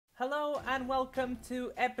Hello and welcome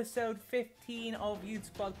to episode 15 of Youth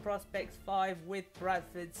Squad Prospects 5 with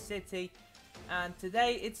Bradford City. And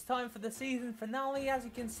today it's time for the season finale. As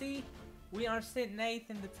you can see, we are sitting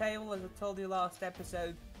 8th in the table, as I told you last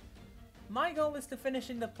episode. My goal is to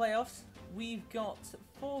finish in the playoffs. We've got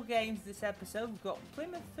 4 games this episode. We've got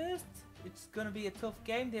Plymouth first. It's going to be a tough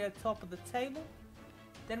game. They're top of the table.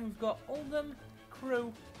 Then we've got Oldham,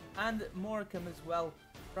 Crewe and Morecambe as well.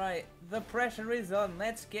 Right, the pressure is on.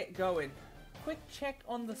 Let's get going. Quick check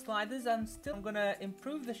on the sliders. I'm going to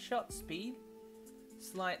improve the shot speed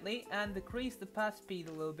slightly and decrease the pass speed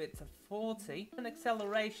a little bit to 40 and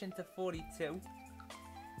acceleration to 42.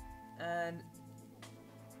 And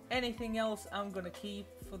anything else I'm going to keep.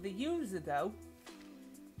 For the user though,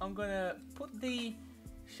 I'm going to put the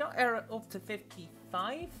shot error up to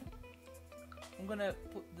 55. I'm going to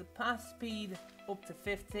put the pass speed up to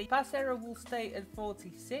 50. Pass error will stay at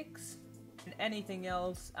 46. And anything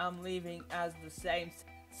else I'm leaving as the same.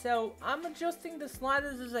 So I'm adjusting the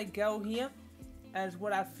sliders as I go here, as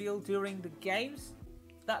what I feel during the games.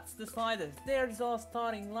 That's the sliders. There's our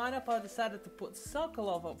starting lineup. I decided to put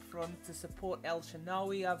Sokolov up front to support El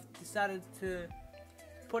Shanawi. I've decided to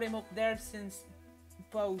put him up there since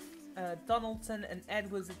both Donaldson and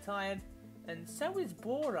Edwards are tired. And so is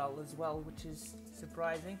Boral as well, which is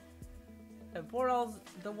surprising. Boral's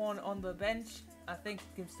the one on the bench. I think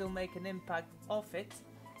he can still make an impact off it.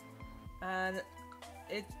 And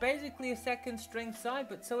it's basically a second string side,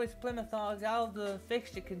 but so is Plymouth Argyle. The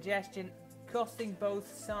fixture congestion costing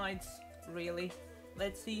both sides, really.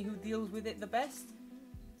 Let's see who deals with it the best.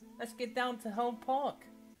 Let's get down to home park.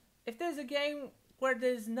 If there's a game where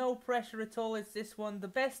there's no pressure at all, it's this one. The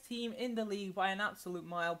best team in the league by an absolute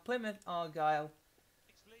mile, Plymouth Argyle.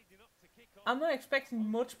 I'm not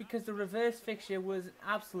expecting much because the reverse fixture was an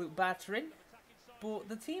absolute battering, but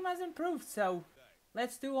the team has improved, so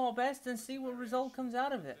let's do our best and see what result comes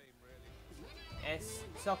out of it. Yes,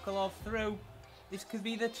 Sokolov through. This could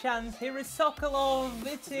be the chance. Here is Sokolov.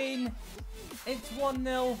 It's in. It's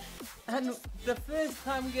 1-0. And the first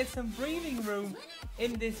time we get some breathing room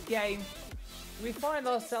in this game, we find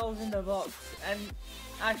ourselves in the box and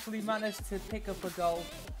actually manage to pick up a goal.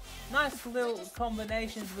 Nice little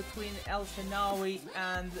combinations between El Shanawi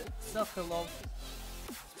and Sokolov.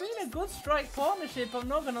 It's been a good strike partnership, I'm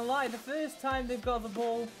not going to lie. The first time they've got the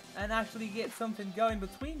ball and actually get something going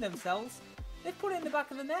between themselves, they've put it in the back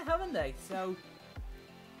of the net, haven't they? So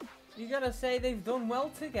you gotta say they've done well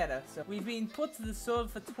together. So we've been put to the sub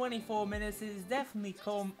for 24 minutes. It has definitely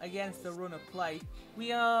come against the run of play.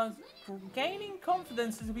 We are gaining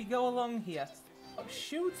confidence as we go along here.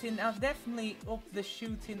 Shooting, I've definitely upped the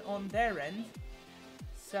shooting on their end.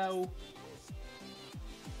 So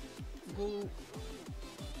we're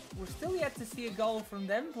still yet to see a goal from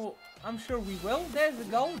them, but I'm sure we will. There's a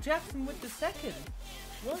goal. Jackson with the second.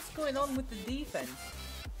 What's going on with the defense?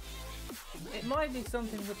 It might be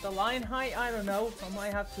something with the line height, I don't know. I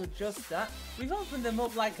might have to adjust that. We've opened them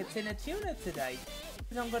up like a tin of tuna today.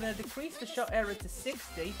 I'm going to decrease the shot error to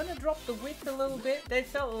 60. I'm going to drop the width a little bit. They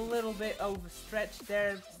felt a little bit overstretched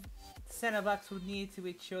there. Centre backs would need to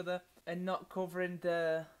each other and not covering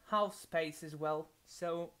the half space as well.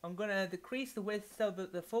 So I'm going to decrease the width so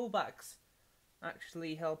that the full backs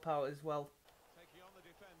actually help out as well.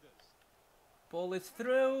 Ball is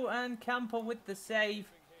through and Camper with the save.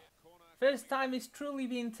 First time he's truly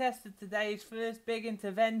been tested today. His first big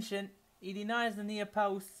intervention. He denies the near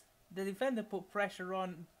post. The defender put pressure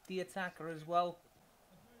on the attacker as well.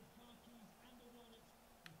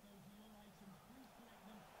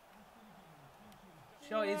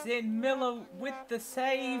 Shot is in. Miller with the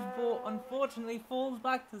save, but unfortunately falls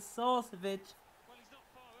back to Sarcevic.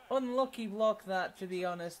 Unlucky block that, to be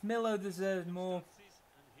honest. Miller deserved more.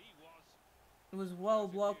 It was well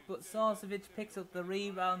blocked, but Sarcevic picks up the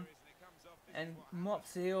rebound and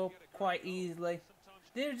mops it up quite easily.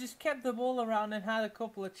 They've just kept the ball around and had a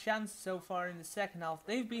couple of chances so far in the second half.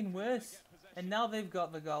 They've been worse, and now they've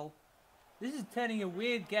got the goal. This is turning a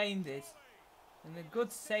weird game, this. And a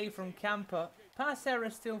good save from Camper. Pass error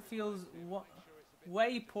still feels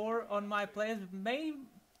way poor on my players, but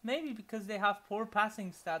maybe because they have poor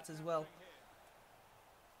passing stats as well.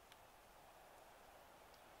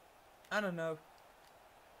 I don't know.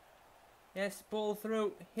 Yes, ball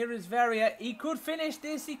through. Here is Veria. He could finish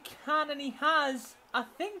this. He can, and he has. I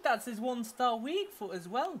think that's his 1-star weak foot as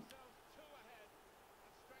well.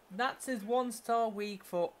 That's his 1-star weak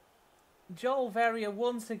foot. Joel Veria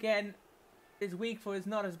once again. His weak foot is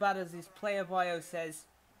not as bad as his player bio says.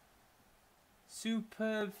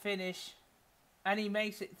 Superb finish. And he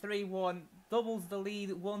makes it 3-1. Doubles the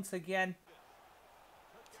lead once again.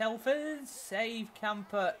 Telford save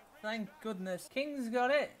Camper. Thank goodness. King's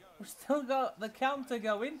got it. We've still got the counter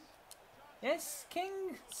going. Yes,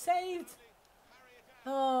 King saved.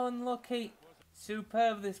 Oh, unlucky.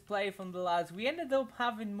 Superb display from the lads. We ended up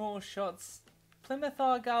having more shots. Plymouth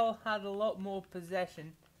Argyle had a lot more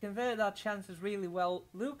possession. Converted our chances really well.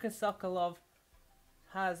 Lucas Sokolov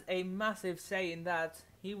has a massive say in that.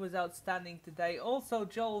 He was outstanding today. Also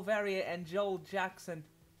Joel Verrier and Joel Jackson.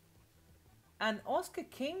 And Oscar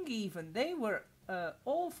King even. They were,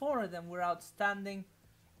 all four of them were outstanding.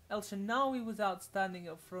 El Shanawi was outstanding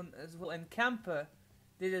up front as well. And Camper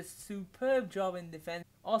did a superb job in defence.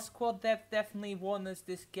 Our squad depth definitely won us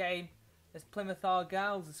this game, as Plymouth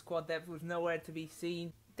Argyle's squad depth was nowhere to be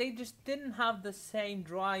seen. They just didn't have the same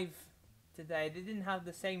drive today. They didn't have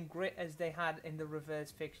the same grit as they had in the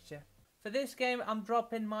reverse fixture. For this game, I'm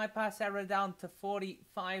dropping my pass error down to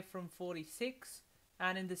 45 from 46.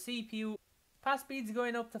 And in the CPU, pass speed's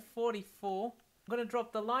going up to 44. I'm going to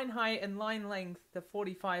drop the line height and line length to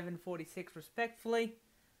 45 and 46 respectfully.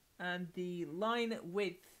 And the line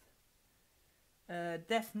width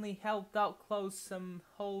definitely helped out close some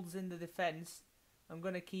holes in the defence. I'm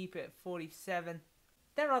going to keep it at 47.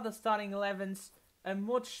 There are the starting 11s. A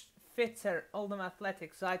much fitter Oldham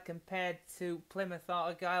Athletic side compared to Plymouth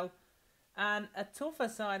Argyle. And a tougher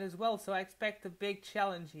side as well, so I expect a big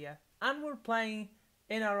challenge here. And we're playing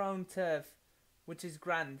in our own turf, which is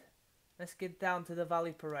grand. Let's get down to the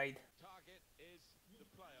Valley Parade. Target is the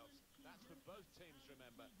playoffs. That's for both teams,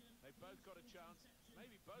 remember. They've both got a chance.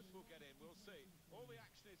 Maybe both will get in. We'll see. All the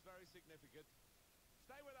action is very significant.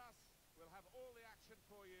 Stay with us. We'll have all the action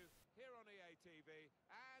for you here on EA TV.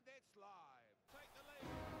 And it's live. Take the lead.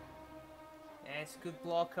 Yes, good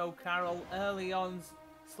block, O'Carroll. Early on,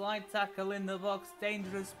 slide tackle in the box.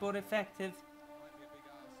 Dangerous but effective.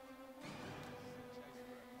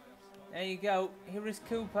 There you go. Here is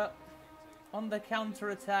Cooper on the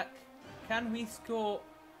counter-attack. Can we score?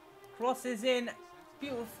 Crosses in.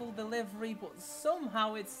 Beautiful delivery, but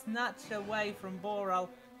somehow it's snatched away from Boral.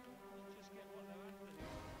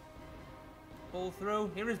 Ball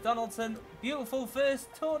through. Here is Donaldson. Beautiful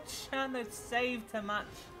first touch, and it's saved to match.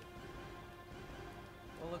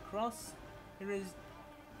 Ball across. Here is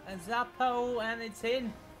a Zappo, and it's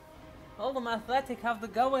in. Oldham Athletic have the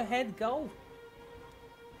go-ahead goal.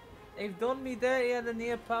 They've done me dirty at the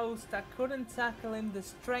near post. I couldn't tackle him. The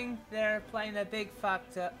strength there playing a big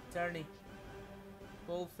factor. Turney.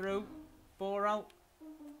 Ball through. Boral.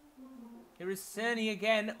 Here is Cerny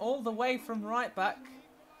again. All the way from right back.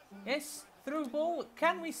 Yes. Through ball.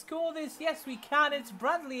 Can we score this? Yes, we can. It's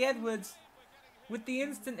Bradley Edwards with the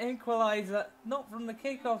instant equaliser. Not from the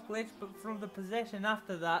kickoff glitch, but from the possession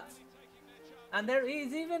after that. And there he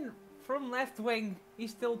is, even from left wing. He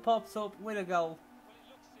still pops up with a goal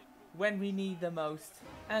when we need the most.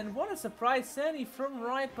 And what a surprise, Cerny from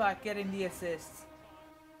right back getting the assist.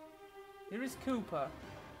 Here is Cooper.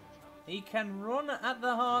 He can run at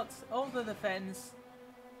the heart of the defence.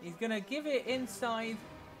 He's going to give it inside.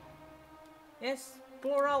 Yes,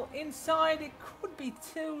 Boral inside. It could be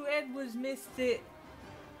two. Edwards missed it.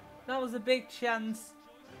 That was a big chance.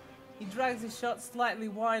 He drags his shot slightly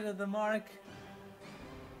wide of the mark.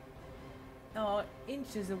 Oh,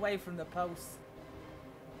 inches away from the post.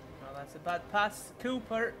 Oh, that's a bad pass.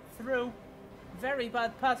 Cooper through. Very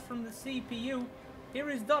bad pass from the CPU. Here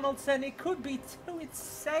is Donaldson. It could be two. It's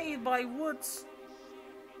saved by Woods.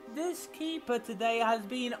 This keeper today has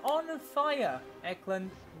been on fire.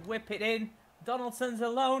 Eklund, whip it in. Donaldson's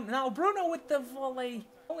alone. Now Bruno with the volley.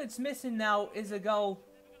 All it's missing now is a goal.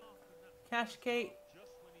 Cashgate.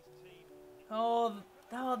 Oh,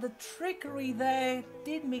 the trickery there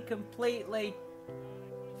did me completely.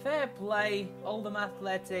 Fair play, Oldham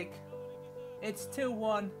Athletic. It's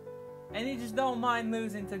 2-1. And you just don't mind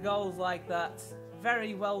losing to goals like that.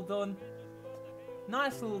 Very well done.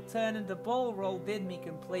 Nice little turn, and the ball roll did me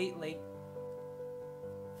completely.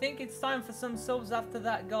 Think it's time for some subs after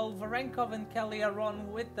that goal. Varenkov and Kelly are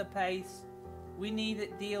on with the pace. We need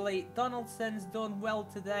it dearly. Donaldson's done well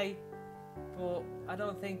today, but I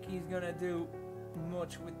don't think he's going to do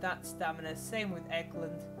much with that stamina. Same with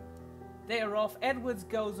Eklund. They are off. Edwards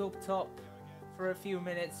goes up top for a few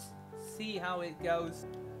minutes. See how it goes.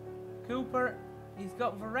 Cooper, he's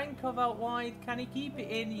got Varenkov out wide. Can he keep it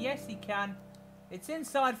in? Yes, he can. It's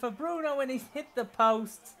inside for Bruno, and he's hit the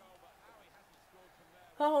post.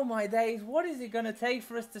 Oh my days, what is it going to take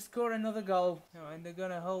for us to score another goal? Oh, and they're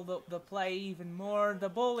going to hold up the play even more. The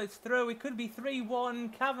ball is through. It could be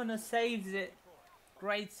 3-1. Kavanagh saves it.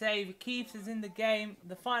 Great save. It keeps us in the game.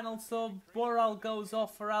 The final sub, Boral goes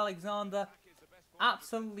off for Alexander.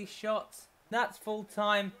 Absolutely shot. That's full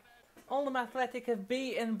time. Oldham Athletic have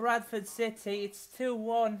beaten Bradford City. It's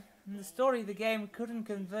 2-1. And the story of the game, couldn't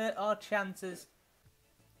convert our chances.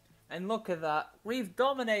 And look at that. We've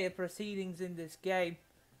dominated proceedings in this game.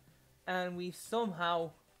 And we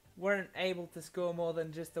somehow weren't able to score more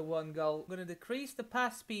than just the one goal. I'm going to decrease the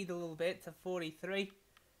pass speed a little bit to 43.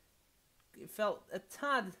 It felt a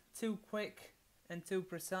tad too quick and too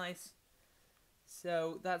precise.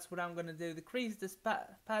 So that's what I'm going to do. Decrease the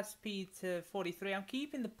pass speed to 43. I'm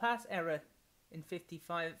keeping the pass error in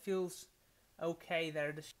 55. It feels okay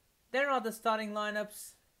there. There are the starting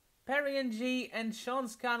lineups. Perry and G and Sean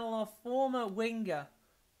Scannell, our former winger,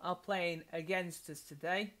 are playing against us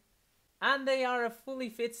today. And they are a fully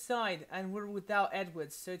fit side, and we're without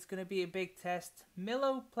Edwards, so it's going to be a big test.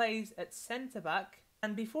 Milo plays at centre-back.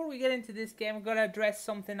 And before we get into this game, I've got to address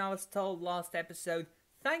something I was told last episode.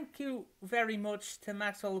 Thank you very much to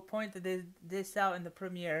Maxwell who pointed this out in the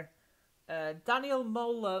premiere. Daniel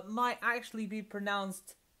Mola might actually be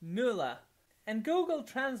pronounced Muller. And Google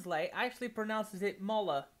Translate actually pronounces it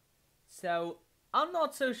Mola. So, I'm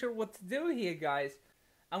not so sure what to do here, guys.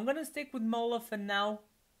 I'm going to stick with Mola for now,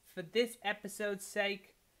 for this episode's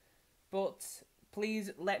sake. But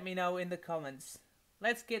please let me know in the comments.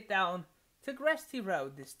 Let's get down to Gresty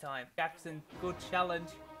Road this time. Jackson, good challenge.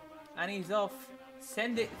 And he's off.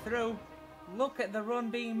 Send it through. Look at the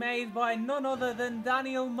run being made by none other than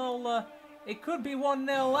Daniel Mola. It could be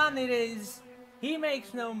 1-0, and it is. He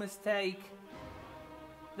makes no mistake.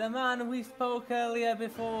 The man we spoke earlier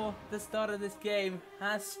before the start of this game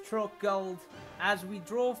has struck gold as we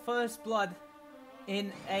draw first blood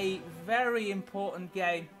in a very important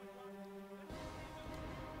game.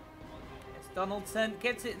 Yes, Donaldson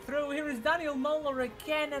gets it through. Here is Daniel Mola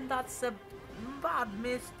again, and that's a bad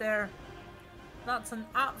miss there. That's an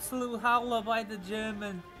absolute howler by the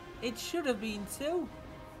German. It should have been 2.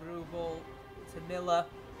 Through ball to Miller.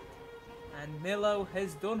 And Milo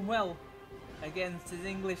has done well against his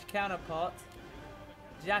English counterpart.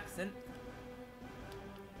 Jackson.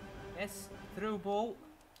 Yes, through ball.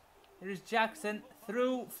 Here's Jackson.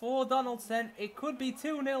 Through for Donaldson. It could be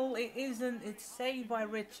 2-0. It isn't. It's saved by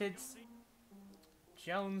Richards.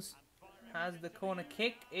 Jones has the corner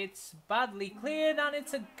kick. It's badly cleared, and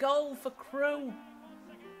it's a goal for Crewe.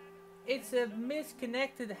 It's a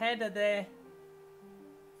misconnected header there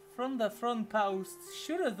from the front post.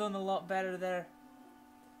 Should have done a lot better there.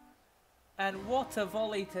 And what a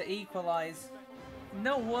volley to equalise.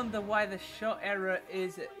 No wonder why the shot error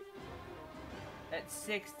is at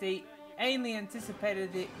 60. Ainley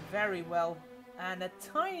anticipated it very well. And a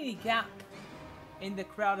tiny gap in the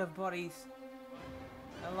crowd of bodies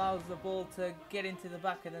allows the ball to get into the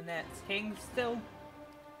back of the net. King still.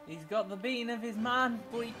 He's got the beating of his man,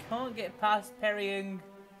 but he can't get past Perry Young.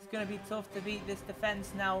 It's going to be tough to beat this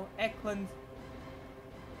defence now. Eklund.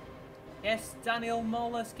 Yes, Daniel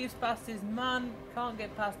Mola skips past his man. Can't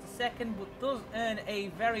get past the second, but does earn a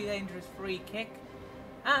very dangerous free kick.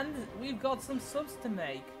 And we've got some subs to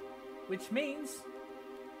make, which means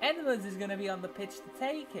Edwards is going to be on the pitch to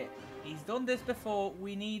take it. He's done this before.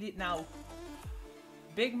 We need it now.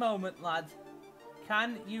 Big moment, lad.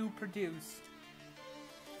 Can you produce?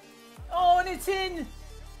 Oh, and it's in!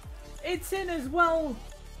 It's in as well!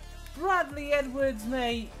 Bradley Edwards,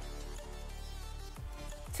 mate.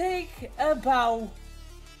 Take a bow.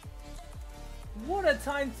 What a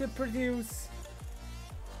time to produce.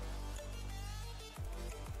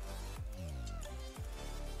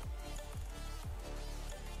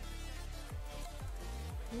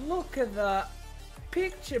 Look at that.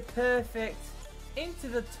 Picture perfect. Into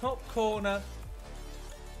the top corner.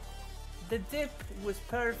 The dip was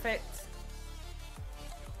perfect.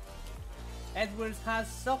 Edwards has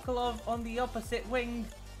Sokolov on the opposite wing,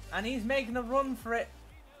 and he's making a run for it.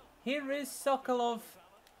 Here is Sokolov.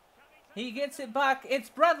 He gets it back. It's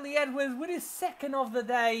Bradley Edwards with his second of the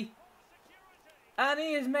day. And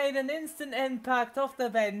he has made an instant impact off the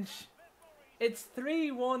bench. It's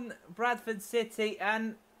 3-1 Bradford City,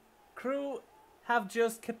 and Crewe have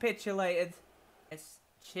just capitulated. Yes,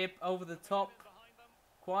 chip over the top.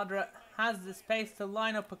 Quadra has the space to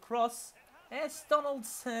line up across. Yes,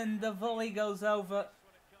 Donaldson, the volley goes over.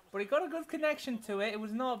 But he got a good connection to it. It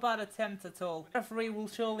was not a bad attempt at all. The referee will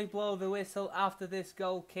surely blow the whistle after this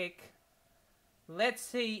goal kick. Let's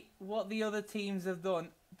see what the other teams have done.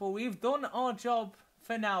 But we've done our job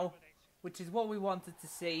for now, which is what we wanted to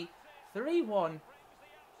see. 3-1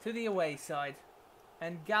 to the away side.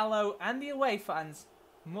 And Gallo and the away fans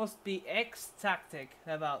must be ecstatic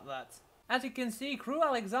about that. As you can see, Crewe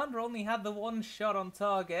Alexandra only had the one shot on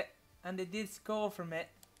target, and they did score from it.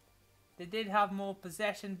 They did have more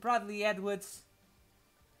possession. Bradley Edwards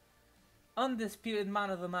undisputed man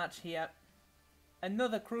of the match here.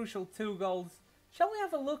 Another crucial 2 goals. Shall we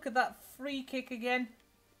have a look at that free kick again?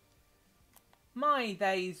 My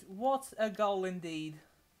days, what a goal indeed.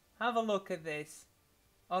 Have a look at this.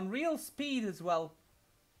 On real speed as well.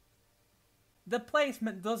 The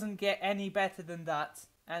placement doesn't get any better than that.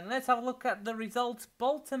 And let's have a look at the results.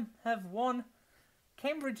 Bolton have won.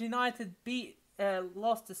 Cambridge United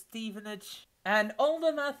lost to Stevenage. And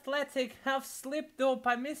Oldham Athletic have slipped up.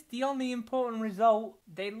 I missed the only important result.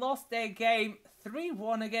 They lost their game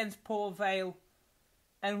 3-1 against Port Vale.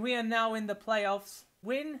 And we are now in the playoffs.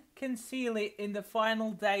 Win can seal it in the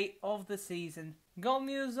final day of the season. Goal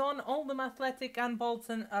news on: Oldham Athletic and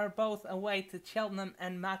Bolton are both away to Cheltenham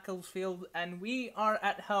and Macclesfield, and we are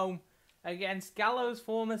at home against Gallows'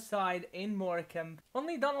 former side in Morecambe.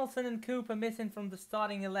 Only Donaldson and Cooper missing from the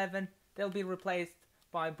starting 11. They'll be replaced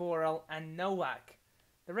by Borrell and Nowak.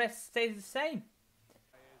 The rest stays the same.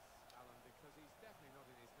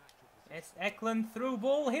 It's Eklund through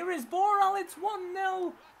ball. Here is Borrell. It's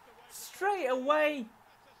 1-0 straight away.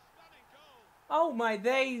 Oh my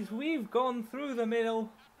days, we've gone through the middle.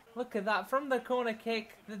 Look at that, from the corner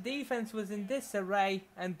kick. The defense was in disarray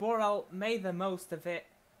and Borrell made the most of it.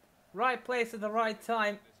 Right place at the right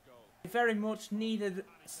time. Very much needed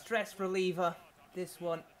stress reliever, this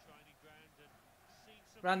one.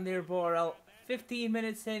 Randir Borrell, 15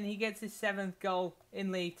 minutes in, he gets his 7th goal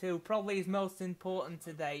in League 2. Probably his most important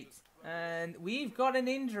to date. And we've got an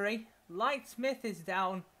injury. Light Smith is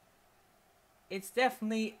down. It's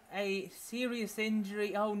definitely a serious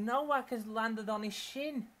injury. Oh, Nowak has landed on his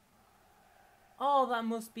shin. Oh, that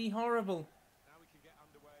must be horrible.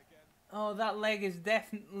 Oh, that leg is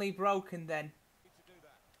definitely broken then.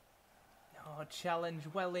 Oh, challenge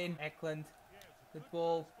well in. Eklund, good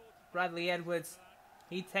ball. Bradley Edwards,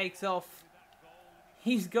 he takes off.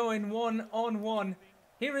 He's going 1-on-1.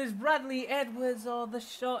 Here is Bradley Edwards. Oh, the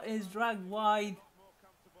shot is dragged wide.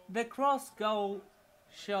 The cross goal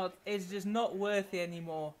shot is just not worthy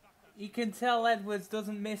anymore. You can tell Edwards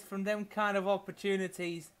doesn't miss from them kind of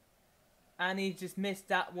opportunities, and he just missed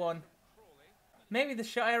that one. Maybe the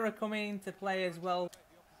shot error coming into play as well.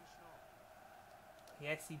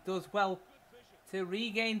 Yes, he does well to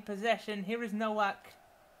regain possession. Here is Nowak.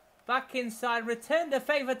 Back inside, return the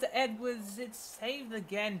favour to Edwards. It's saved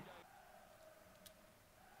again.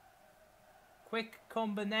 Quick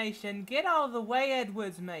combination. Get out of the way,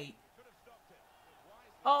 Edwards, mate.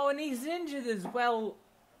 Oh, and he's injured as well.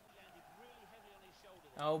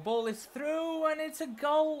 Oh, ball is through and it's a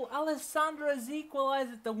goal. Alessandra has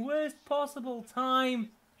equalised at the worst possible time.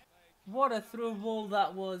 What a through ball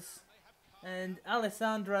that was. And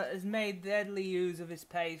Alessandra has made deadly use of his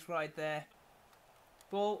pace right there.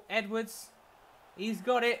 Ball, Edwards. He's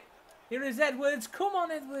got it. Here is Edwards. Come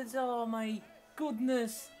on, Edwards. Oh, my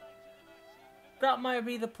goodness. That might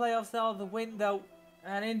be the playoffs out of the window.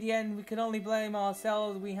 And in the end, we can only blame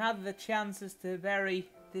ourselves. We had the chances to bury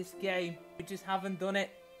this game. We just haven't done it.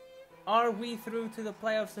 Are we through to the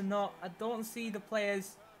playoffs or not? I don't see the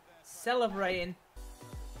players celebrating.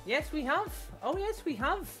 Yes, we have. Oh, yes, we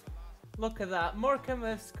have. Look at that. Morecambe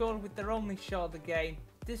have scored with their only shot of the game.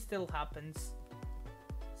 This still happens.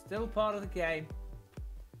 Still part of the game.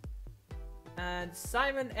 And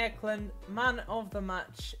Simon Eklund, man of the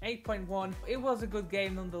match, 8.1. It was a good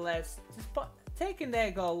game nonetheless. Just taking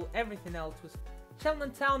their goal, everything else was.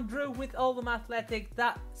 Cheltenham Town drew with Oldham Athletic.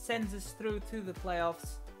 That sends us through to the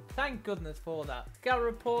playoffs. Thank goodness for that. Scout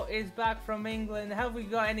report is back from England. Have we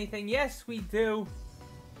got anything? Yes, we do.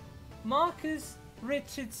 Marcus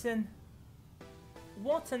Richardson.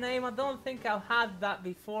 What a name. I don't think I've had that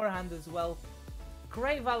beforehand as well.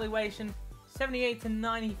 Great valuation. 78 to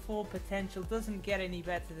 94 potential. Doesn't get any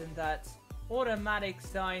better than that. Automatic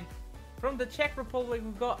sign. From the Czech Republic,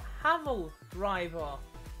 we've got Havel Driver.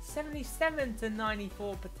 77 to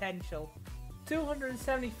 94 potential.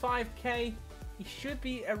 275k. He should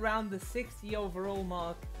be around the 60 overall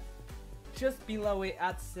mark. Just below it,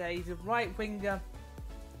 I'd say. He's a right winger.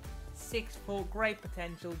 6 foot, great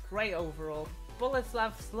potential, great overall.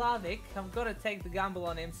 Boleslav Slavic, I've got to take the gamble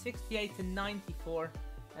on him. 68 to 94.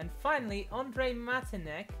 And finally, Andrej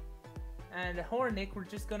Matinek and Hornik we're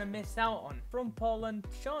just going to miss out on. From Poland,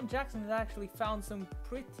 Sean Jackson has actually found some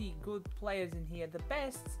pretty good players in here. The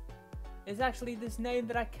best is actually this name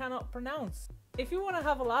that I cannot pronounce. If you want to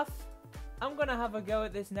have a laugh, I'm going to have a go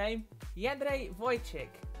at this name. Jędrzej Wojcik.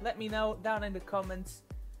 Let me know down in the comments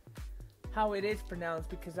how it is pronounced,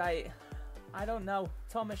 because I don't know.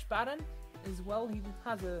 Tomasz Baran as well, he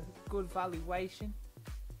has a good valuation.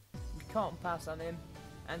 We can't pass on him.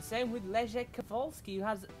 And same with Leszek Kowalski, who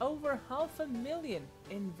has over 500,000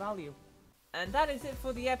 in value. And that is it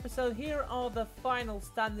for the episode. Here are the final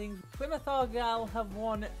standings. Plymouth Argyle have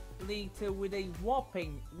won League 2 with a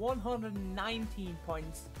whopping 119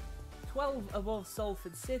 points, 12 above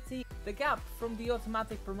Salford City. The gap from the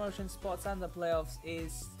automatic promotion spots and the playoffs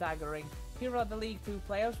is staggering. Here are the League 2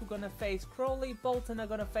 playoffs. We're going to face Crawley. Bolton are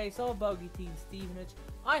going to face our bogey team, Stevenage.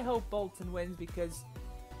 I hope Bolton wins because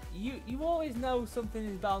you always know something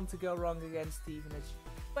is bound to go wrong against Stevenage.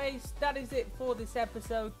 Anyways, that is it for this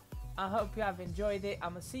episode. I hope you have enjoyed it.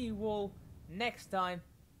 I'm going to see you all next time.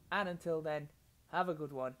 And until then, have a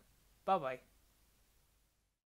good one. Bye bye.